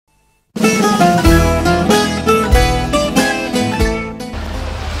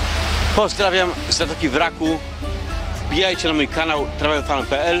Pozdrawiam z Zatoki Wraku. Wbijajcie na mój kanał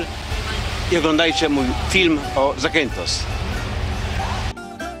travelfan.pl i oglądajcie mój film o Zakynthos.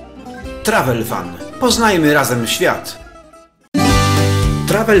 Travel Fan. Poznajmy razem świat.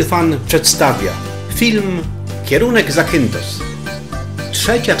 Travel Fan przedstawia film Kierunek Zakynthos.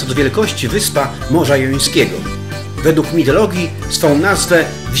 Trzecia co do wielkości wyspa Morza Jońskiego. Według mitologii swą nazwę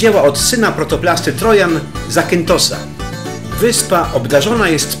wzięła od syna protoplasty Trojan, Zakynthosa. Wyspa obdarzona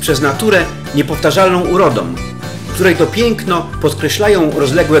jest przez naturę niepowtarzalną urodą, której to piękno podkreślają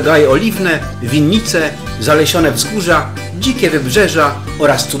rozległe gaje oliwne, winnice, zalesione wzgórza, dzikie wybrzeża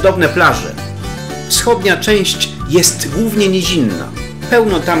oraz cudowne plaże. Wschodnia część jest głównie nizinna.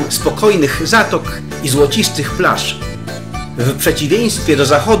 Pełno tam spokojnych zatok i złocistych plaż. W przeciwieństwie do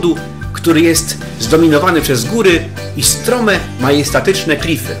zachodu, który jest zdominowany przez góry i strome, majestatyczne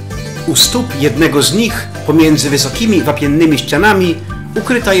klify. U stóp jednego z nich, pomiędzy wysokimi wapiennymi ścianami,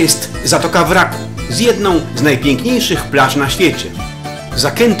 ukryta jest Zatoka Wraku z jedną z najpiękniejszych plaż na świecie.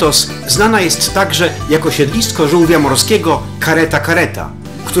 Zakynthos znana jest także jako siedlisko żółwia morskiego Caretta,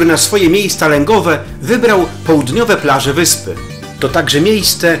 który na swoje miejsca lęgowe wybrał południowe plaże wyspy. To także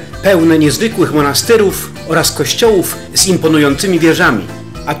miejsce pełne niezwykłych monastyrów oraz kościołów z imponującymi wieżami,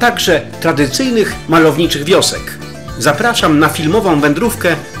 a także tradycyjnych malowniczych wiosek. Zapraszam na filmową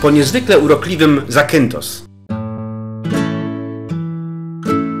wędrówkę po niezwykle urokliwym Zakynthos.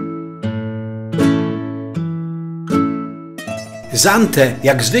 Zantę,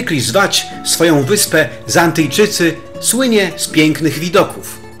 jak zwykli zwać swoją wyspę Zantyjczycy, słynie z pięknych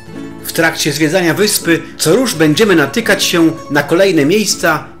widoków. W trakcie zwiedzania wyspy co rusz będziemy natykać się na kolejne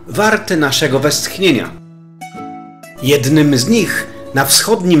miejsca warte naszego westchnienia. Jednym z nich na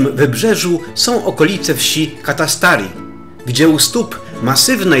wschodnim wybrzeżu są okolice wsi Katastari, gdzie u stóp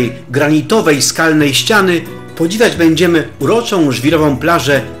masywnej, granitowej, skalnej ściany podziwiać będziemy uroczą żwirową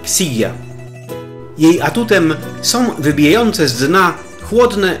plażę Ksigia. Jej atutem są wybijające z dna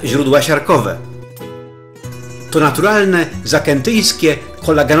chłodne źródła siarkowe. To naturalne, zakętyjskie,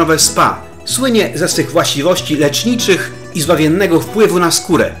 kolagenowe spa słynie ze swych właściwości leczniczych i zbawiennego wpływu na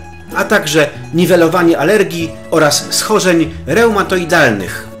skórę, a także niwelowanie alergii oraz schorzeń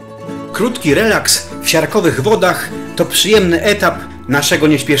reumatoidalnych. Krótki relaks w siarkowych wodach to przyjemny etap naszego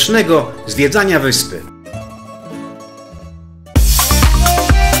nieśpiesznego zwiedzania wyspy.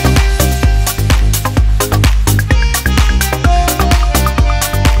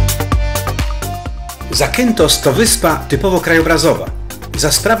 Zakynthos to wyspa typowo krajobrazowa.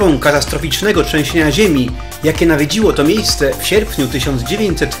 Za sprawą katastroficznego trzęsienia ziemi, jakie nawiedziło to miejsce w sierpniu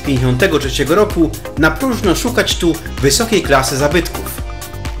 1953 roku, na próżno szukać tu wysokiej klasy zabytków.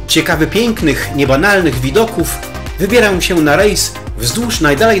 Ciekawy pięknych, niebanalnych widoków, wybieram się na rejs wzdłuż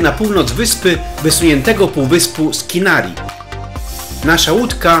najdalej na północ wyspy wysuniętego półwyspu Skinari. Nasza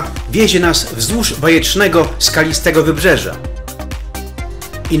łódka wiezie nas wzdłuż bajecznego, skalistego wybrzeża.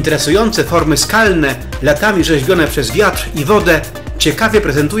 Interesujące formy skalne, latami rzeźbione przez wiatr i wodę, ciekawie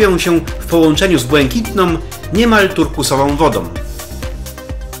prezentują się w połączeniu z błękitną, niemal turkusową wodą.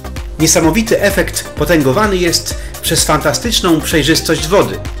 Niesamowity efekt potęgowany jest przez fantastyczną przejrzystość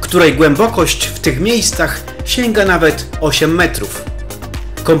wody, której głębokość w tych miejscach sięga nawet 8 metrów.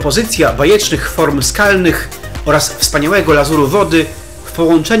 Kompozycja bajecznych form skalnych oraz wspaniałego lazuru wody w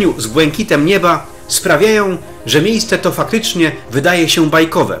połączeniu z błękitem nieba sprawiają, że miejsce to faktycznie wydaje się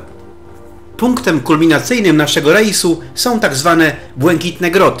bajkowe. Punktem kulminacyjnym naszego rejsu są tak zwane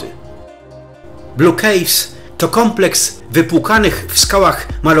Błękitne Groty. Blue Caves to kompleks wypłukanych w skałach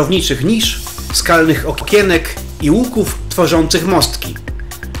malowniczych nisz, skalnych okienek i łuków tworzących mostki.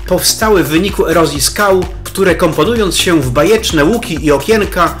 Powstały w wyniku erozji skał, które komponując się w bajeczne łuki i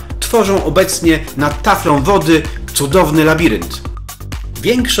okienka tworzą obecnie nad taflą wody cudowny labirynt.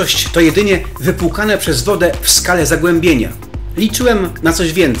 Większość to jedynie wypłukane przez wodę w skale zagłębienia. Liczyłem na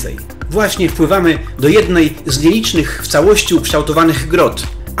coś więcej. Właśnie wpływamy do jednej z nielicznych w całości ukształtowanych grot,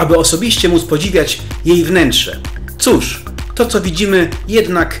 aby osobiście móc podziwiać jej wnętrze. Cóż, to co widzimy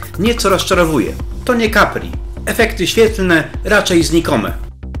jednak nieco rozczarowuje. To nie Capri. Efekty świetlne raczej znikome.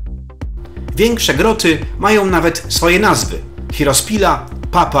 Większe groty mają nawet swoje nazwy. Hirospila,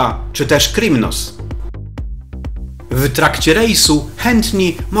 Papa czy też Krymnos. W trakcie rejsu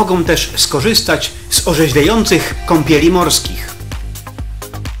chętni mogą też skorzystać z orzeźwiających kąpieli morskich.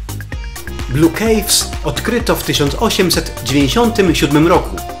 Blue Caves odkryto w 1897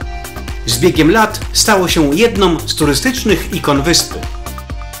 roku. Z biegiem lat stało się jedną z turystycznych ikon wyspy.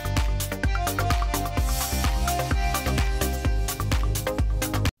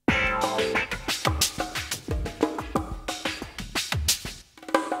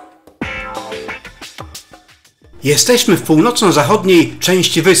 Jesteśmy w północno-zachodniej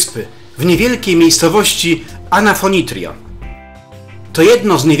części wyspy, w niewielkiej miejscowości Anafonitria. To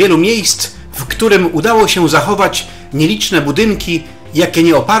jedno z niewielu miejsc, w którym udało się zachować nieliczne budynki, jakie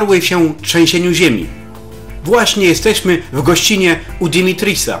nie oparły się trzęsieniu ziemi. Właśnie jesteśmy w gościnie u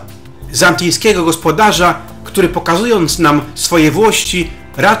Dimitrisa, zamtyjskiego gospodarza, który pokazując nam swoje włości,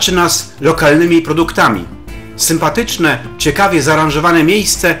 raczy nas lokalnymi produktami. Sympatyczne, ciekawie zaaranżowane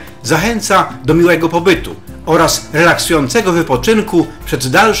miejsce zachęca do miłego pobytu oraz relaksującego wypoczynku przed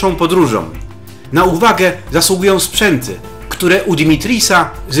dalszą podróżą. Na uwagę zasługują sprzęty, które u Dimitrisa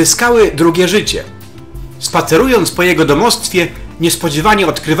zyskały drugie życie. Spacerując po jego domostwie, niespodziewanie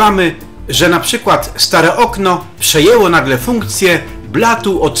odkrywamy, że na przykład stare okno przejęło nagle funkcję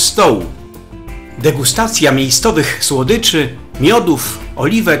blatu od stołu. Degustacja miejscowych słodyczy, miodów,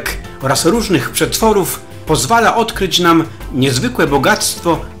 oliwek oraz różnych przetworów pozwala odkryć nam niezwykłe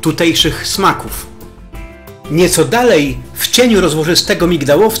bogactwo tutejszych smaków. Nieco dalej, w cieniu rozłożystego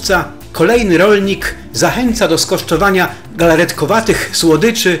migdałowca, kolejny rolnik zachęca do skosztowania galaretkowatych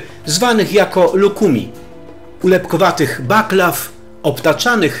słodyczy zwanych jako lukumi, ulepkowatych baklaw,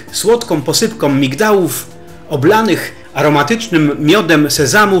 obtaczanych słodką posypką migdałów, oblanych aromatycznym miodem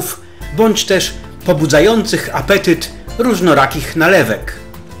sezamów, bądź też pobudzających apetyt różnorakich nalewek.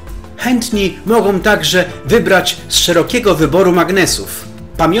 Chętni mogą także wybrać z szerokiego wyboru magnesów,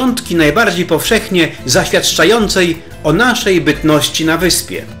 pamiątki najbardziej powszechnie zaświadczającej o naszej bytności na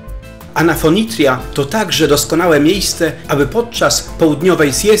wyspie. Anafonitria to także doskonałe miejsce, aby podczas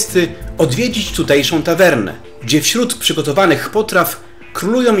południowej siesty odwiedzić tutejszą tawernę, gdzie wśród przygotowanych potraw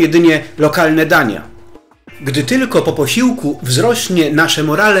królują jedynie lokalne dania. Gdy tylko po posiłku wzrośnie nasze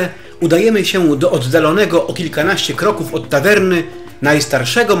morale, udajemy się do oddalonego o kilkanaście kroków od tawerny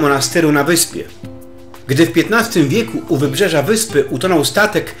najstarszego monastyru na wyspie. Gdy w XV wieku u wybrzeża wyspy utonął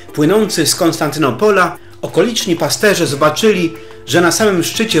statek płynący z Konstantynopola, okoliczni pasterze zobaczyli, że na samym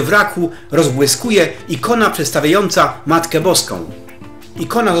szczycie wraku rozbłyskuje ikona przedstawiająca Matkę Boską.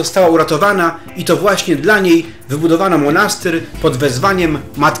 Ikona została uratowana i to właśnie dla niej wybudowano monastyr pod wezwaniem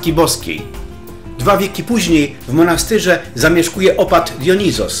Matki Boskiej. 2 wieki później w monastyrze zamieszkuje opat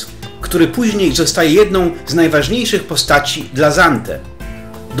Dionizos, który później zostaje jedną z najważniejszych postaci dla Zante.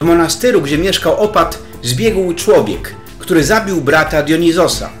 Do monastyru, gdzie mieszkał opat, zbiegł człowiek, który zabił brata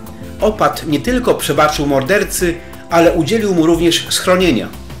Dionizosa. Opat nie tylko przebaczył mordercy, ale udzielił mu również schronienia.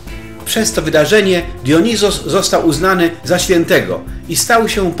 Przez to wydarzenie Dionizos został uznany za świętego i stał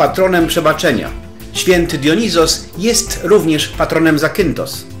się patronem przebaczenia. Święty Dionizos jest również patronem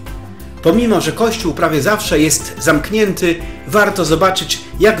Zakynthos. Pomimo że kościół prawie zawsze jest zamknięty, warto zobaczyć,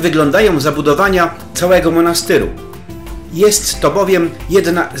 jak wyglądają zabudowania całego monastyru. Jest to bowiem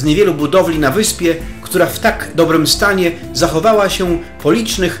jedna z niewielu budowli na wyspie, która w tak dobrym stanie zachowała się po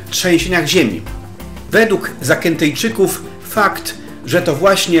licznych trzęsieniach ziemi. Według Zakyntyjczyków fakt, że to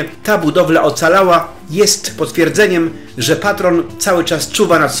właśnie ta budowla ocalała, jest potwierdzeniem, że patron cały czas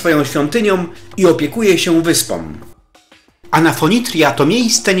czuwa nad swoją świątynią i opiekuje się wyspą. Anafonitria to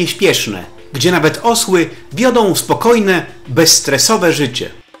miejsce nieśpieszne, gdzie nawet osły wiodą spokojne, bezstresowe życie.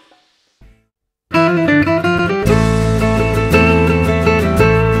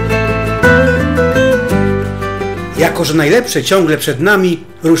 Jako że najlepsze ciągle przed nami,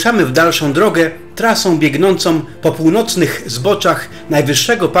 ruszamy w dalszą drogę trasą biegnącą po północnych zboczach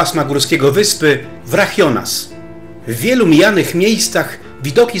najwyższego pasma górskiego wyspy Vrachionas. W wielu mijanych miejscach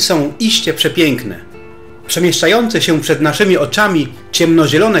widoki są iście przepiękne. Przemieszczające się przed naszymi oczami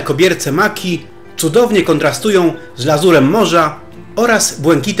ciemnozielone kobierce maki cudownie kontrastują z lazurem morza oraz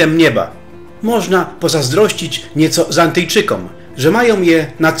błękitem nieba. Można pozazdrościć nieco Zantyjczykom, że mają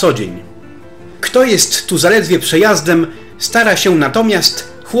je na co dzień. Kto jest tu zaledwie przejazdem, stara się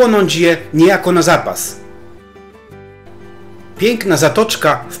natomiast chłonąć je niejako na zapas. Piękna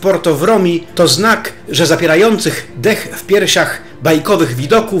zatoczka w Porto Wromi to znak, że zapierających dech w piersiach bajkowych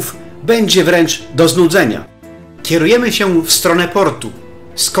widoków będzie wręcz do znudzenia. Kierujemy się w stronę portu,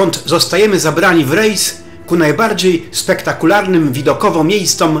 skąd zostajemy zabrani w rejs ku najbardziej spektakularnym widokowo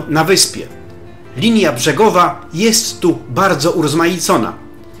miejscom na wyspie. Linia brzegowa jest tu bardzo urozmaicona.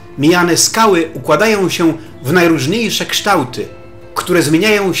 Mijane skały układają się w najróżniejsze kształty, które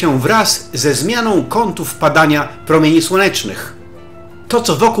zmieniają się wraz ze zmianą kątów padania promieni słonecznych. To,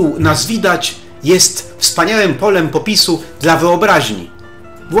 co wokół nas widać, jest wspaniałym polem popisu dla wyobraźni.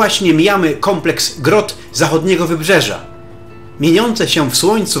 Właśnie mijamy kompleks grot zachodniego wybrzeża. Mieniące się w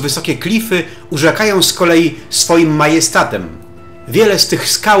słońcu wysokie klify urzekają z kolei swoim majestatem. Wiele z tych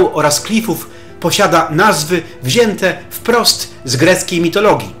skał oraz klifów posiada nazwy wzięte wprost z greckiej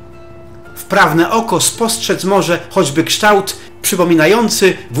mitologii. Wprawne oko spostrzec może choćby kształt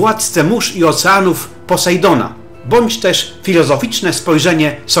przypominający władcę mórz i oceanów Posejdona. bądź też filozoficzne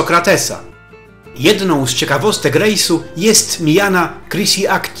spojrzenie Sokratesa. Jedną z ciekawostek rejsu jest mijana Crisi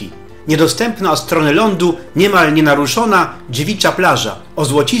Acti, niedostępna od strony lądu, niemal nienaruszona dziewicza plaża o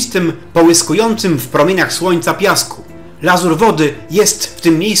złocistym, połyskującym w promieniach słońca piasku. Lazur wody jest w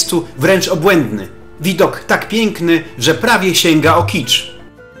tym miejscu wręcz obłędny. Widok tak piękny, że prawie sięga o kicz.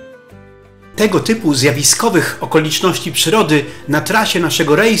 Tego typu zjawiskowych okoliczności przyrody na trasie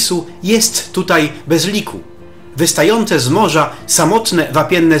naszego rejsu jest tutaj bez liku. Wystające z morza samotne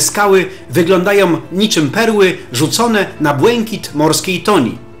wapienne skały wyglądają niczym perły rzucone na błękit morskiej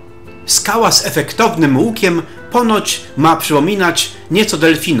toni. Skała z efektownym łukiem ponoć ma przypominać nieco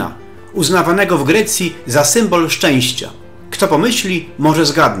delfina, uznawanego w Grecji za symbol szczęścia. Kto pomyśli, może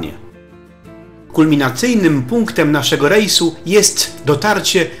zgadnie. Kulminacyjnym punktem naszego rejsu jest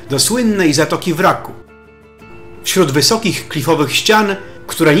dotarcie do słynnej Zatoki Wraku. Wśród wysokich klifowych ścian,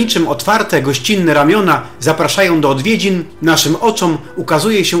 które niczym otwarte gościnne ramiona zapraszają do odwiedzin, naszym oczom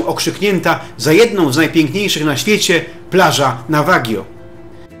ukazuje się okrzyknięta za jedną z najpiękniejszych na świecie plaża Navaggio.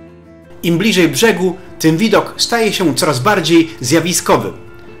 Im bliżej brzegu, tym widok staje się coraz bardziej zjawiskowy.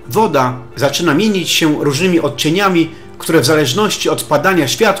 Woda zaczyna mienić się różnymi odcieniami, które w zależności od padania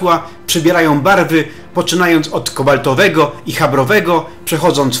światła przybierają barwy, poczynając od kobaltowego i chabrowego,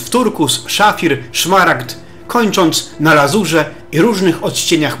 przechodząc w turkus, szafir, szmaragd, kończąc na lazurze i różnych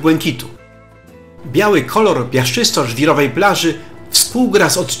odcieniach błękitu. Biały kolor piaszczysto-żwirowej plaży współgra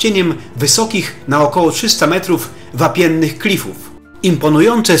z odcieniem wysokich na około 300 metrów wapiennych klifów.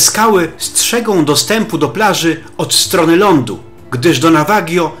 Imponujące skały strzegą dostępu do plaży od strony lądu, gdyż do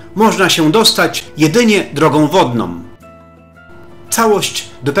Navaggio można się dostać jedynie drogą wodną. Całość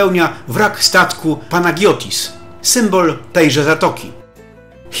dopełnia wrak statku Panagiotis, symbol tejże zatoki.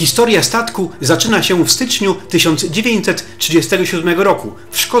 Historia statku zaczyna się w styczniu 1937 roku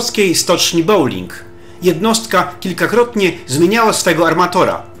w szkockiej stoczni Bowling. Jednostka kilkakrotnie zmieniała swego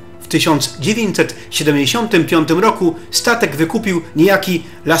armatora. W 1975 roku statek wykupił niejaki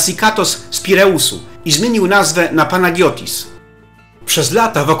Lasikatos z Pireusu i zmienił nazwę na Panagiotis. Przez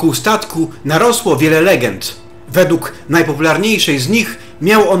lata wokół statku narosło wiele legend. Według najpopularniejszej z nich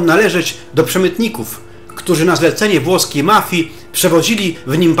miał on należeć do przemytników, którzy na zlecenie włoskiej mafii przewozili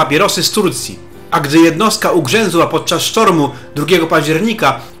w nim papierosy z Turcji, a gdy jednostka ugrzęzła podczas sztormu 2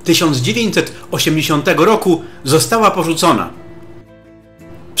 października 1980 roku, została porzucona.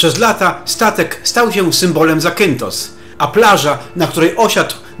 Przez lata statek stał się symbolem Zakynthos, a plaża, na której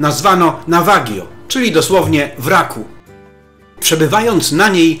osiadł, nazwano Navaggio, czyli dosłownie wraku. Przebywając na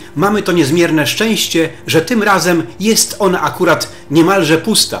niej, mamy to niezmierne szczęście, że tym razem jest ona akurat niemalże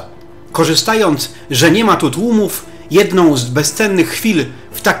pusta. Korzystając, że nie ma tu tłumów, jedną z bezcennych chwil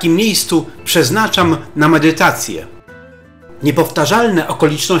w takim miejscu przeznaczam na medytację. Niepowtarzalne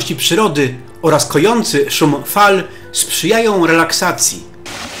okoliczności przyrody oraz kojący szum fal sprzyjają relaksacji.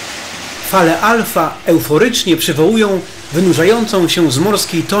 Fale alfa euforycznie przywołują wynurzającą się z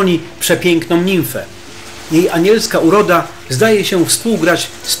morskiej toni przepiękną nimfę. Jej anielska uroda zdaje się współgrać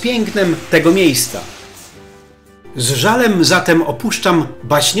z pięknem tego miejsca. Z żalem zatem opuszczam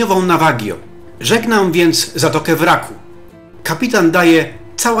baśniową Navaggio. Żegnam więc Zatokę Wraku. Kapitan daje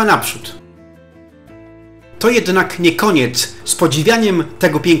cała naprzód. To jednak nie koniec z podziwianiem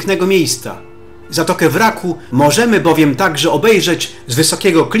tego pięknego miejsca. Zatokę Wraku możemy bowiem także obejrzeć z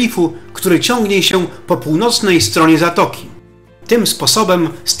wysokiego klifu, który ciągnie się po północnej stronie zatoki. Tym sposobem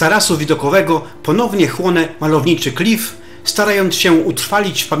z tarasu widokowego ponownie chłonę malowniczy klif, starając się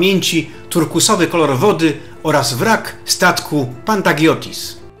utrwalić w pamięci turkusowy kolor wody oraz wrak statku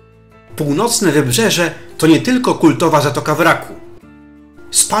Panagiotis. Północne wybrzeże to nie tylko kultowa Zatoka Wraku.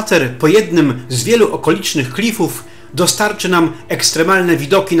 Spacer po jednym z wielu okolicznych klifów dostarczy nam ekstremalne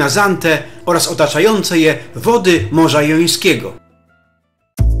widoki na Zantę oraz otaczające je wody Morza Jońskiego.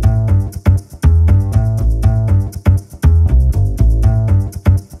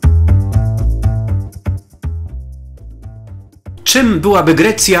 Czym byłaby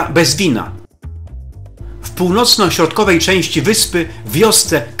Grecja bez wina? W północno-środkowej części wyspy, w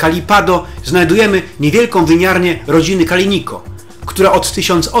wiosce Kalipado, znajdujemy niewielką winiarnię rodziny Kaliniko, która od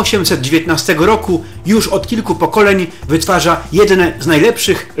 1819 roku już od kilku pokoleń wytwarza jedne z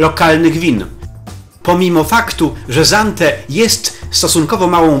najlepszych lokalnych win. Pomimo faktu, że Zante jest stosunkowo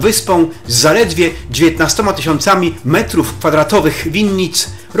małą wyspą z zaledwie 19 tysiącami metrów kwadratowych winnic,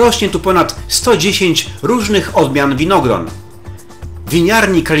 rośnie tu ponad 110 różnych odmian winogron. W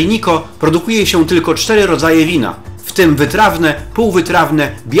winiarni Kaliniko produkuje się tylko 4 rodzaje wina, w tym wytrawne,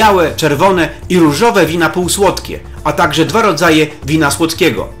 półwytrawne, białe, czerwone i różowe wina półsłodkie, a także 2 rodzaje wina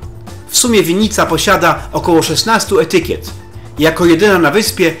słodkiego. W sumie winnica posiada około 16 etykiet. Jako jedyna na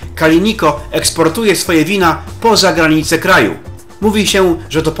wyspie, Kaliniko eksportuje swoje wina poza granice kraju. Mówi się,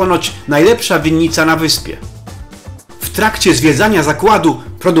 że to ponoć najlepsza winnica na wyspie. W trakcie zwiedzania zakładu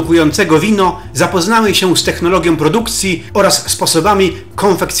produkującego wino zapoznały się z technologią produkcji oraz sposobami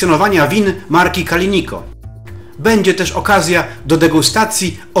konfekcjonowania win marki Kaliniko. Będzie też okazja do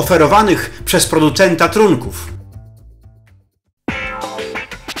degustacji oferowanych przez producenta trunków.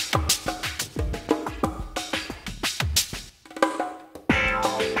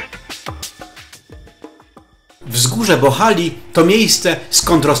 Wzgórze Bohali to miejsce,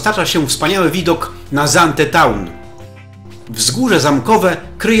 skąd roztacza się wspaniały widok na Zante Town. Wzgórze zamkowe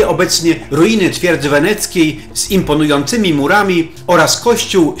kryje obecnie ruiny twierdzy weneckiej z imponującymi murami oraz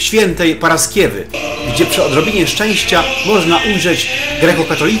kościół świętej Paraskiewy, gdzie przy odrobinie szczęścia można ujrzeć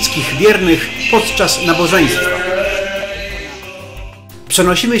grekokatolickich wiernych podczas nabożeństwa.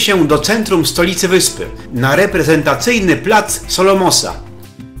 Przenosimy się do centrum stolicy wyspy, na reprezentacyjny plac Solomosa.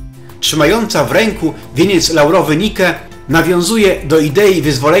 Trzymająca w ręku wieniec laurowy Nike nawiązuje do idei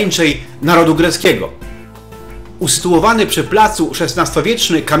wyzwoleńczej narodu greckiego. Usytuowany przy placu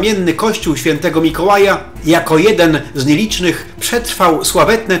XVI-wieczny kamienny kościół świętego Mikołaja jako jeden z nielicznych przetrwał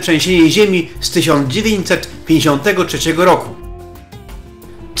sławetne trzęsienie ziemi z 1953 roku.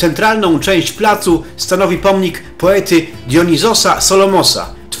 Centralną część placu stanowi pomnik poety Dionizosa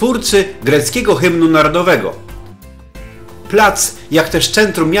Solomosa, twórcy greckiego hymnu narodowego. Plac, jak też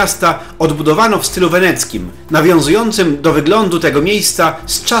centrum miasta, odbudowano w stylu weneckim, nawiązującym do wyglądu tego miejsca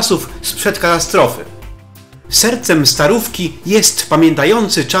z czasów sprzed katastrofy. Sercem Starówki jest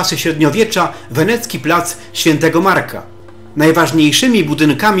pamiętający czasy średniowiecza wenecki plac Świętego Marka. Najważniejszymi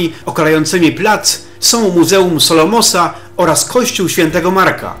budynkami okalającymi plac są Muzeum Solomosa oraz Kościół Świętego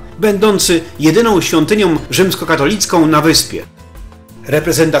Marka, będący jedyną świątynią rzymskokatolicką na wyspie.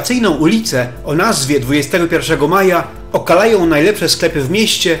 Reprezentacyjną ulicę o nazwie 21 maja okalają najlepsze sklepy w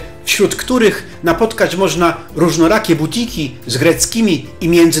mieście, wśród których napotkać można różnorakie butiki z greckimi i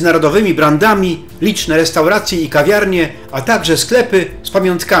międzynarodowymi brandami, liczne restauracje i kawiarnie, a także sklepy z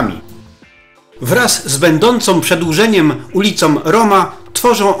pamiątkami. Wraz z będącą przedłużeniem ulicą Roma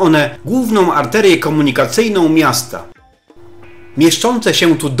tworzą one główną arterię komunikacyjną miasta. Mieszczące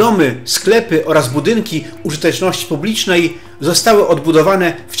się tu domy, sklepy oraz budynki użyteczności publicznej zostały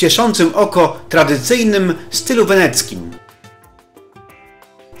odbudowane w cieszącym oko tradycyjnym stylu weneckim.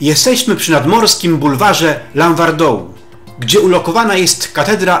 Jesteśmy przy nadmorskim bulwarze Lambardoux, gdzie ulokowana jest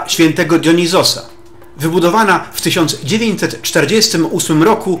katedra świętego Dionizosa. Wybudowana w 1948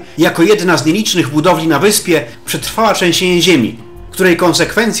 roku jako jedna z nielicznych budowli na wyspie, przetrwała trzęsienie ziemi, której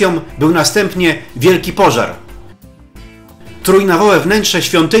konsekwencją był następnie wielki pożar. Trójnawowe wnętrze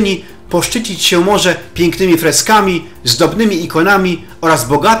świątyni poszczycić się może pięknymi freskami, zdobnymi ikonami oraz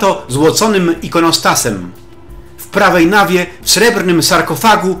bogato złoconym ikonostasem. W prawej nawie w srebrnym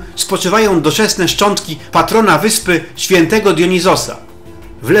sarkofagu spoczywają doczesne szczątki patrona wyspy świętego Dionizosa.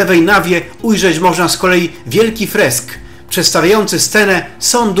 W lewej nawie ujrzeć można z kolei wielki fresk przedstawiający scenę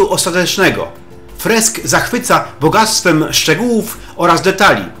sądu ostatecznego. Fresk zachwyca bogactwem szczegółów oraz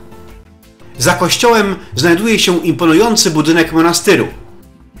detali. Za kościołem znajduje się imponujący budynek monastyru.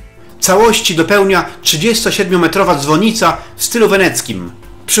 Całości dopełnia 37-metrowa dzwonica w stylu weneckim,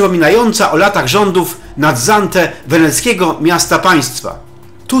 przypominająca o latach rządów nad Zante weneckiego miasta państwa.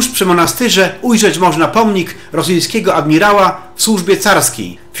 Tuż przy monastyrze ujrzeć można pomnik rosyjskiego admirała w służbie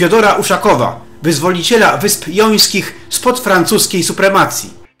carskiej, Fiodora Uszakowa, wyzwoliciela Wysp Jońskich spod francuskiej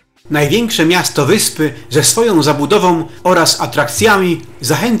supremacji. Największe miasto wyspy ze swoją zabudową oraz atrakcjami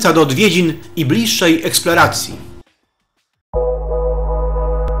zachęca do odwiedzin i bliższej eksploracji.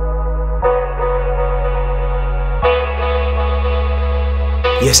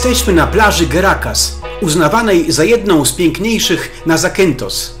 Jesteśmy na plaży Gerakas, uznawanej za jedną z piękniejszych na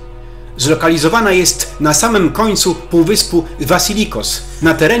Zakynthos. Zlokalizowana jest na samym końcu półwyspu Vasilikos,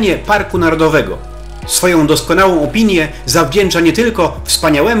 na terenie Parku Narodowego. Swoją doskonałą opinię zawdzięcza nie tylko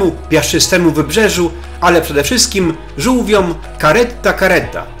wspaniałemu, piaszczystemu wybrzeżu, ale przede wszystkim żółwiom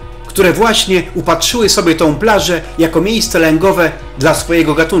Caretta, które właśnie upatrzyły sobie tą plażę jako miejsce lęgowe dla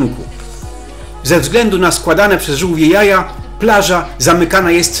swojego gatunku. Ze względu na składane przez żółwie jaja, plaża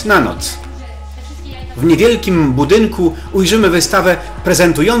zamykana jest na noc. W niewielkim budynku ujrzymy wystawę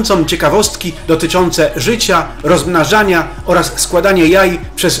prezentującą ciekawostki dotyczące życia, rozmnażania oraz składania jaj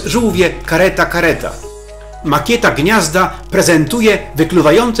przez żółwie Caretta. Makieta gniazda prezentuje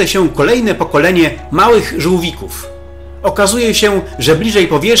wykluwające się kolejne pokolenie małych żółwików. Okazuje się, że bliżej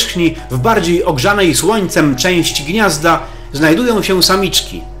powierzchni, w bardziej ogrzanej słońcem części gniazda, znajdują się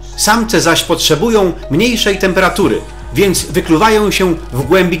samiczki. Samce zaś potrzebują mniejszej temperatury, więc wykluwają się w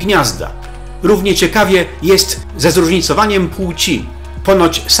głębi gniazda. Równie ciekawie jest ze zróżnicowaniem płci.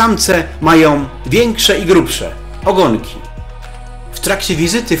 Ponoć samce mają większe i grubsze ogonki. W trakcie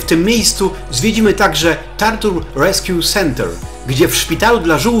wizyty w tym miejscu zwiedzimy także Turtle Rescue Center, gdzie w szpitalu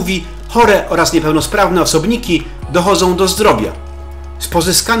dla żółwi chore oraz niepełnosprawne osobniki dochodzą do zdrowia. Z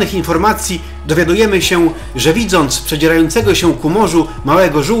pozyskanych informacji dowiadujemy się, że widząc przedzierającego się ku morzu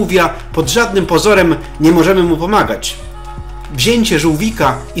małego żółwia, pod żadnym pozorem nie możemy mu pomagać. Wzięcie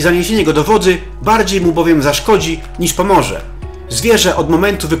żółwika i zaniesienie go do wody bardziej mu bowiem zaszkodzi niż pomoże. Zwierzę od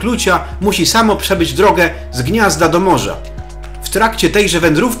momentu wyklucia musi samo przebyć drogę z gniazda do morza. W trakcie tejże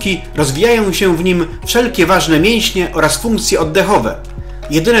wędrówki rozwijają się w nim wszelkie ważne mięśnie oraz funkcje oddechowe.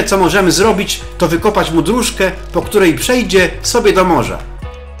 Jedyne co możemy zrobić, to wykopać mu dróżkę, po której przejdzie sobie do morza.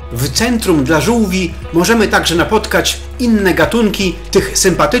 W centrum dla żółwi możemy także napotkać inne gatunki tych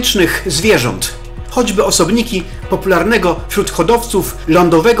sympatycznych zwierząt, choćby osobniki popularnego wśród hodowców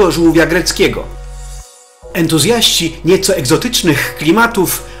lądowego żółwia greckiego. Entuzjaści nieco egzotycznych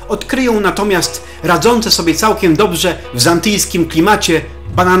klimatów odkryją natomiast radzące sobie całkiem dobrze w zantyjskim klimacie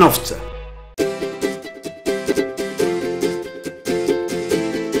bananowce.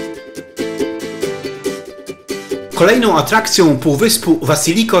 Kolejną atrakcją półwyspu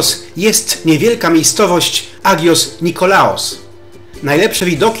Vasilikos jest niewielka miejscowość Agios Nikolaos. Najlepsze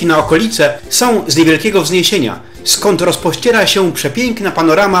widoki na okolice są z niewielkiego wzniesienia, skąd rozpościera się przepiękna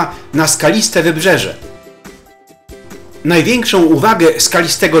panorama na skaliste wybrzeże. Największą uwagę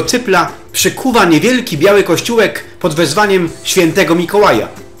skalistego cypla przykuwa niewielki biały kościółek pod wezwaniem świętego Mikołaja.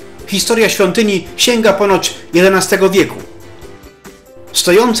 Historia świątyni sięga ponoć XI wieku.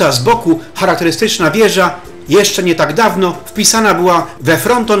 Stojąca z boku charakterystyczna wieża jeszcze nie tak dawno wpisana była we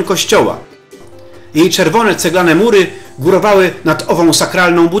fronton kościoła. Jej czerwone ceglane mury górowały nad ową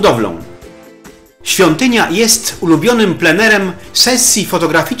sakralną budowlą. Świątynia jest ulubionym plenerem sesji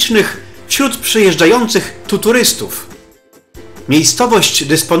fotograficznych wśród przyjeżdżających tu turystów. Miejscowość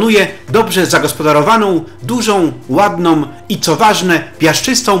dysponuje dobrze zagospodarowaną, dużą, ładną i co ważne,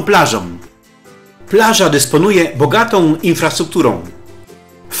 piaszczystą plażą. Plaża dysponuje bogatą infrastrukturą.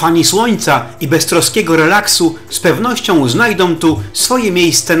 Fani słońca i beztroskiego relaksu z pewnością znajdą tu swoje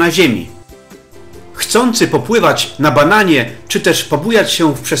miejsce na ziemi. Chcący popływać na bananie czy też pobujać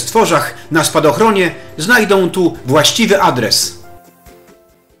się w przestworzach na spadochronie znajdą tu właściwy adres.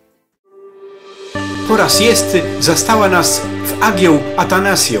 Po raz jesty zastała nas w Agią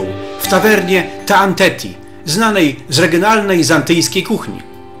Atanasią, w tawernie Taanteti, znanej z regionalnej zantyjskiej kuchni.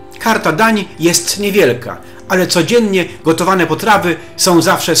 Karta dań jest niewielka, ale codziennie gotowane potrawy są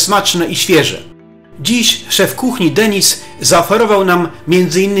zawsze smaczne i świeże. Dziś szef kuchni Denis zaoferował nam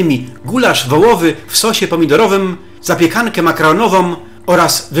m.in. gulasz wołowy w sosie pomidorowym, zapiekankę makaronową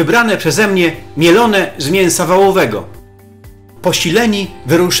oraz wybrane przeze mnie mielone z mięsa wołowego. Posileni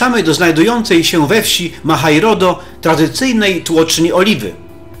wyruszamy do znajdującej się we wsi Mahajrodo tradycyjnej tłoczni oliwy.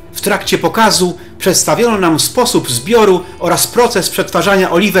 W trakcie pokazu przedstawiono nam sposób zbioru oraz proces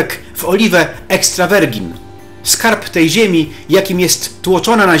przetwarzania oliwek w oliwę extra virgin. Skarb tej ziemi, jakim jest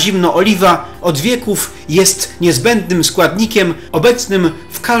tłoczona na zimno oliwa, od wieków jest niezbędnym składnikiem obecnym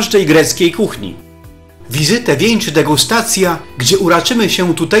w każdej greckiej kuchni. Wizytę wieńczy degustacja, gdzie uraczymy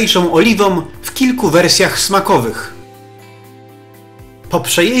się tutejszą oliwą w kilku wersjach smakowych. Po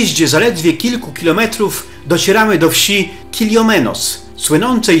przejeździe zaledwie kilku kilometrów docieramy do wsi Kiliomenos,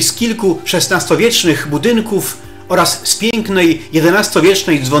 słynącej z kilku XVI-wiecznych budynków oraz z pięknej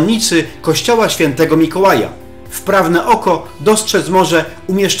XI-wiecznej dzwonnicy kościoła świętego Mikołaja. Wprawne oko dostrzec może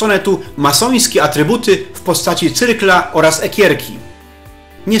umieszczone tu masońskie atrybuty w postaci cyrkla oraz ekierki.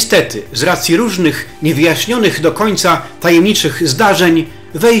 Niestety, z racji różnych, niewyjaśnionych do końca tajemniczych zdarzeń,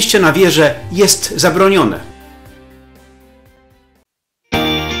 wejście na wieżę jest zabronione.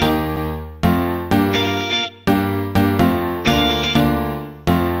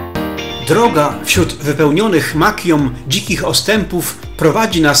 Droga wśród wypełnionych makią dzikich ostępów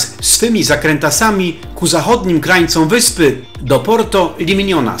prowadzi nas swymi zakrętasami ku zachodnim krańcom wyspy do Porto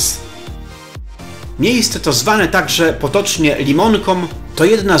Liminionas. Miejsce to zwane także potocznie Limonką, to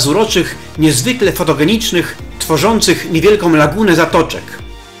jedna z uroczych, niezwykle fotogenicznych, tworzących niewielką lagunę zatoczek.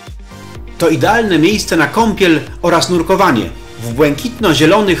 To idealne miejsce na kąpiel oraz nurkowanie w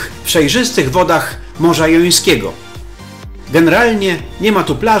błękitno-zielonych, przejrzystych wodach Morza Jońskiego. Generalnie nie ma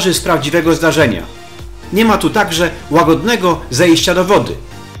tu plaży z prawdziwego zdarzenia. Nie ma tu także łagodnego zejścia do wody.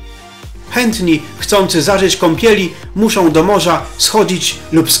 Chętni, chcący zażyć kąpieli, muszą do morza schodzić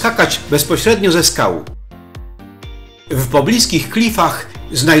lub skakać bezpośrednio ze skał. W pobliskich klifach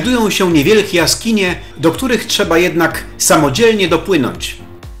znajdują się niewielkie jaskinie, do których trzeba jednak samodzielnie dopłynąć.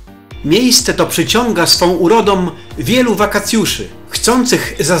 Miejsce to przyciąga swą urodą wielu wakacjuszy,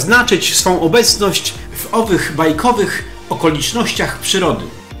 chcących zaznaczyć swą obecność w owych bajkowych okolicznościach przyrody.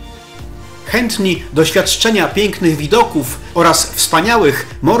 Chętni doświadczenia pięknych widoków oraz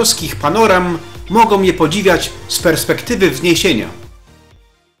wspaniałych morskich panoram mogą je podziwiać z perspektywy wzniesienia.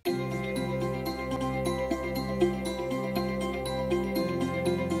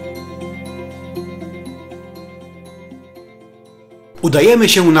 Udajemy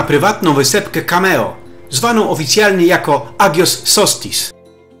się na prywatną wysepkę Cameo, zwaną oficjalnie jako Agios Sostis.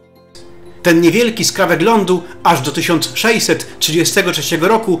 Ten niewielki skrawek lądu aż do 1633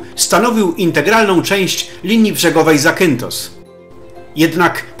 roku stanowił integralną część linii brzegowej Zakynthos.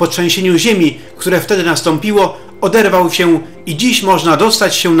 Jednak po trzęsieniu ziemi, które wtedy nastąpiło, oderwał się i dziś można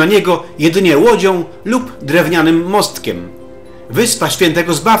dostać się na niego jedynie łodzią lub drewnianym mostkiem. Wyspa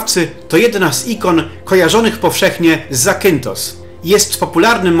Świętego Zbawcy to jedna z ikon kojarzonych powszechnie z Zakynthos. Jest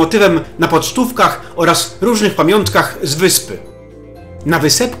popularnym motywem na pocztówkach oraz różnych pamiątkach z wyspy. Na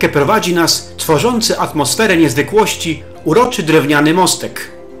wysepkę prowadzi nas tworzący atmosferę niezwykłości uroczy drewniany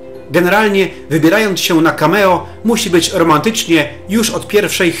mostek. Generalnie wybierając się na Cameo musi być romantycznie już od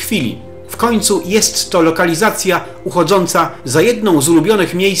pierwszej chwili. W końcu jest to lokalizacja uchodząca za jedną z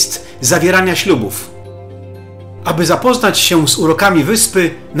ulubionych miejsc zawierania ślubów. Aby zapoznać się z urokami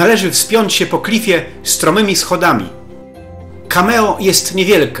wyspy, należy wspiąć się po klifie stromymi schodami. Cameo jest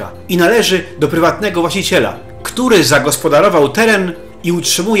niewielka i należy do prywatnego właściciela, który zagospodarował teren i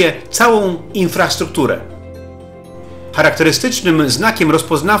utrzymuje całą infrastrukturę. Charakterystycznym znakiem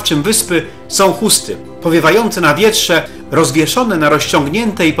rozpoznawczym wyspy są chusty, powiewające na wietrze, rozwieszone na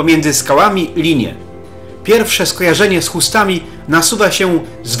rozciągniętej pomiędzy skałami linie. Pierwsze skojarzenie z chustami nasuwa się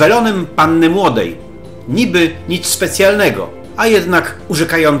z welonem panny młodej. Niby nic specjalnego, a jednak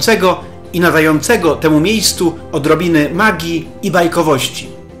urzekającego i nadającego temu miejscu odrobiny magii i bajkowości.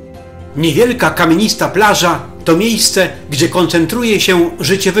 Niewielka kamienista plaża to miejsce, gdzie koncentruje się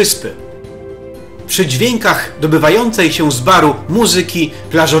życie wyspy. Przy dźwiękach dobywającej się z baru muzyki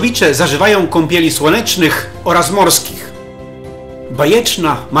plażowicze zażywają kąpieli słonecznych oraz morskich.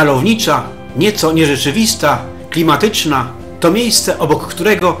 Bajeczna, malownicza, nieco nierzeczywista, klimatyczna to miejsce, obok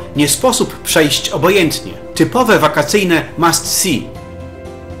którego nie sposób przejść obojętnie. Typowe wakacyjne must see.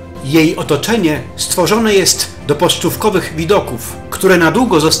 Jej otoczenie stworzone jest do pocztówkowych widoków, które na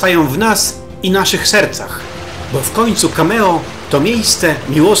długo zostają w nas i naszych sercach, bo w końcu Cameo to miejsce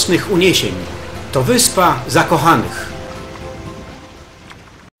miłosnych uniesień, to wyspa zakochanych.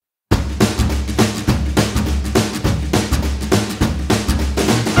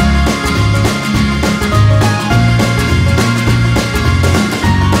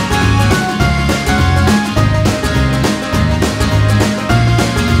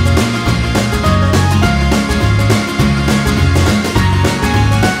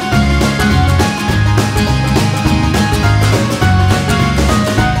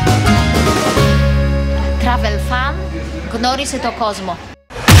 Γνώρισε το κόσμο.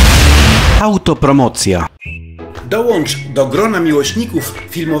 Autopromocja. Dołącz do grona miłośników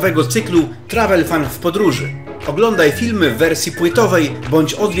filmowego cyklu Travel Fan w podróży. Oglądaj filmy w wersji płytowej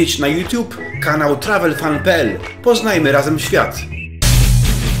bądź odwiedź na YouTube kanał travelfan.pl. Poznajmy razem świat.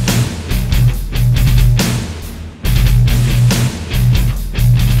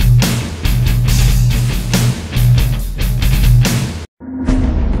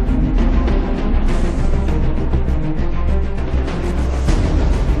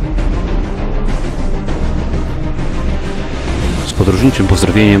 Podróżniczym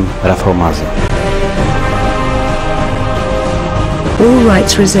pozdrowieniem Rafał Maza. All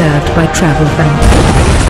rights reserved by Travel Fan.